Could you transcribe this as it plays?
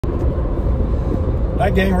Hi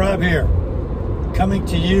gang, Rob here, coming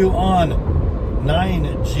to you on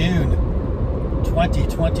 9 June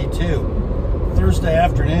 2022, Thursday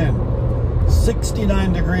afternoon,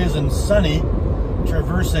 69 degrees and sunny,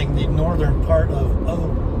 traversing the northern part of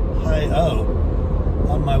Ohio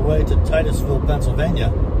on my way to Titusville, Pennsylvania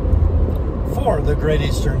for the Great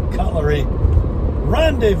Eastern Cutlery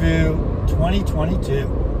Rendezvous 2022.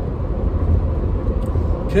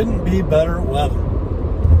 Couldn't be better weather.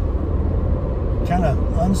 Kind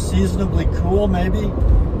of unseasonably cool, maybe.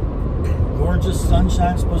 Gorgeous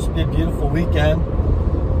sunshine. Supposed to be a beautiful weekend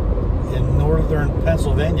in northern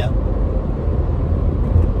Pennsylvania.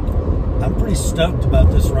 I'm pretty stoked about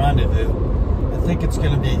this rendezvous. I think it's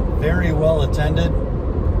going to be very well attended.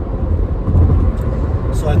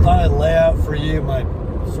 So I thought I'd lay out for you my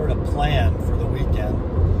sort of plan for the weekend.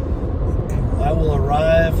 I will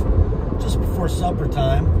arrive just before supper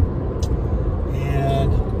time,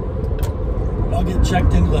 and I'll get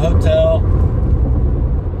checked into the hotel,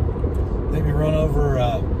 maybe run over,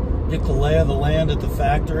 get the lay of the land at the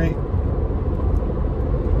factory,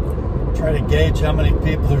 try to gauge how many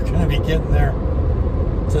people are going to be getting there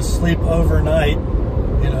to sleep overnight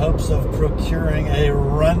in hopes of procuring a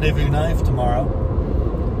rendezvous knife tomorrow.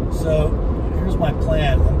 So here's my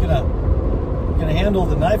plan. I'm gonna handle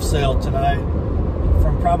the knife sale tonight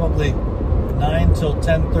from probably 9 till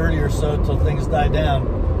 10:30 or so till things die down.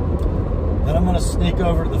 Then I'm going to sneak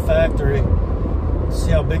over to the factory, see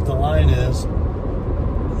how big the line is.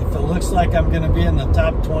 If it looks like I'm going to be in the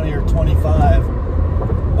top 20 or 25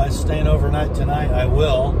 by staying overnight tonight, I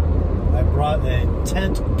will. I brought a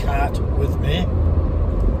tent cot with me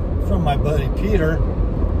from my buddy Peter.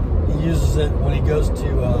 He uses it when he goes to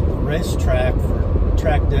the racetrack for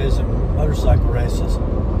track days and motorcycle races.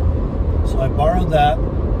 So I borrowed that.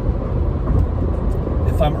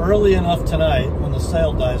 If I'm early enough tonight, when the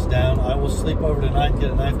sale dies down, I will sleep over tonight and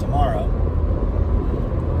get a knife tomorrow.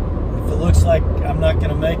 If it looks like I'm not going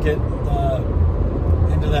to make it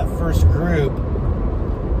into that first group,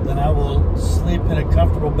 then I will sleep in a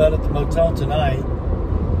comfortable bed at the motel tonight,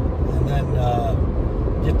 and then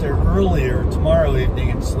get there earlier tomorrow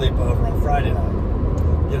evening and sleep over on Friday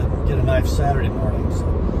night. Get a knife Saturday morning. So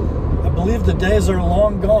I believe the days are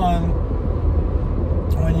long gone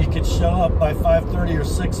when you could show up by 5:30 or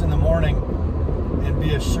 6 in the morning and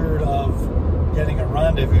be assured of getting a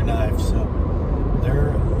rendezvous knife. So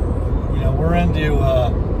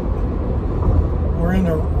we're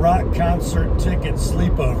into rock concert ticket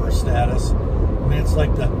sleepover status. I mean, it's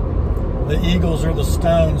like the Eagles or the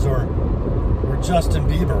Stones or Justin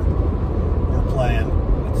Bieber we're playing.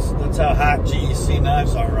 That's how hot GEC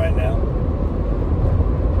knives are right now.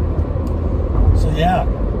 So yeah.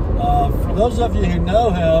 For those of you who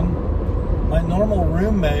know him, my normal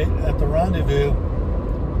roommate at the rendezvous,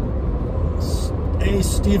 A.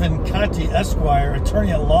 Stephen Conti, Esquire,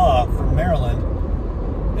 attorney at law from Maryland,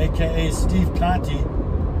 a.k.a. Steve Conti,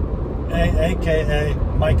 a.k.a.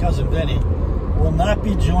 my cousin Vinny, will not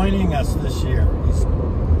be joining us this year.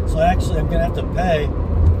 So actually I'm going to have to pay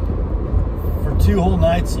for 2 whole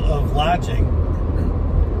nights of lodging,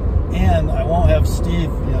 and I won't have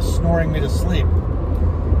Steve snoring me to sleep.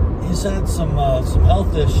 He's had some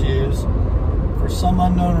health issues. For some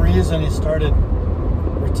unknown reason, he started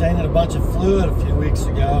retaining a bunch of fluid a few weeks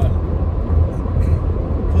ago and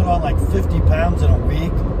put on like 50 pounds in a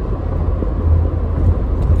week.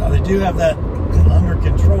 Now, they do have that under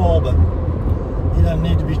control, but he doesn't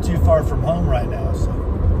need to be too far from home right now. So,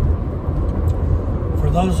 for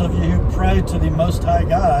those of you who pray to the Most High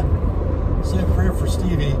God, say a prayer for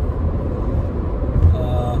Stevie.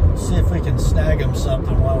 See if we can snag him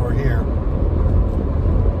something while we're here.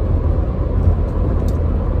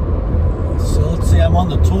 So let's see, I'm on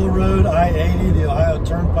the toll road, I-80, the Ohio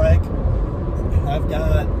Turnpike. I've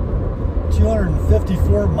got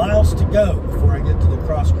 254 miles to go before I get to the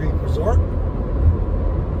Cross Creek Resort.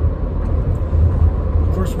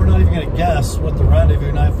 Of course, we're not even going to guess what the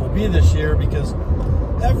rendezvous knife will be this year, because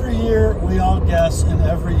every year we all guess, and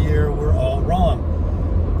every year we're all wrong.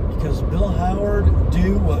 Because Bill Howard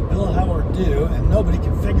do what Bill Howard do, and nobody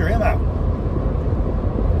can figure him out.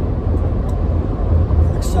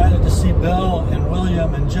 I'm excited to see Bill and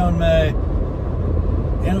William and Joan May,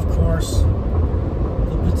 and of course,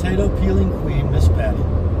 the potato peeling queen, Miss Patty.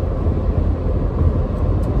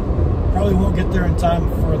 Probably won't get there in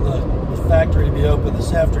time for the factory to be open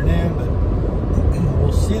this afternoon, but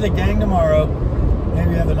we'll see the gang tomorrow.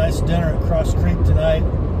 Maybe have a nice dinner at Cross Creek tonight.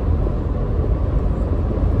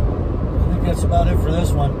 That's about it for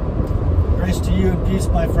this one. Grace to you and peace,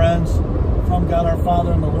 my friends, from God our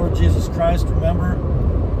Father and the Lord Jesus Christ. Remember,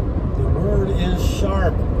 the word is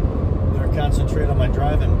sharp. Better count concentrate on my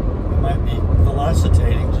driving. I might be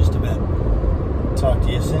velocitating just a bit. Talk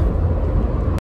to you soon.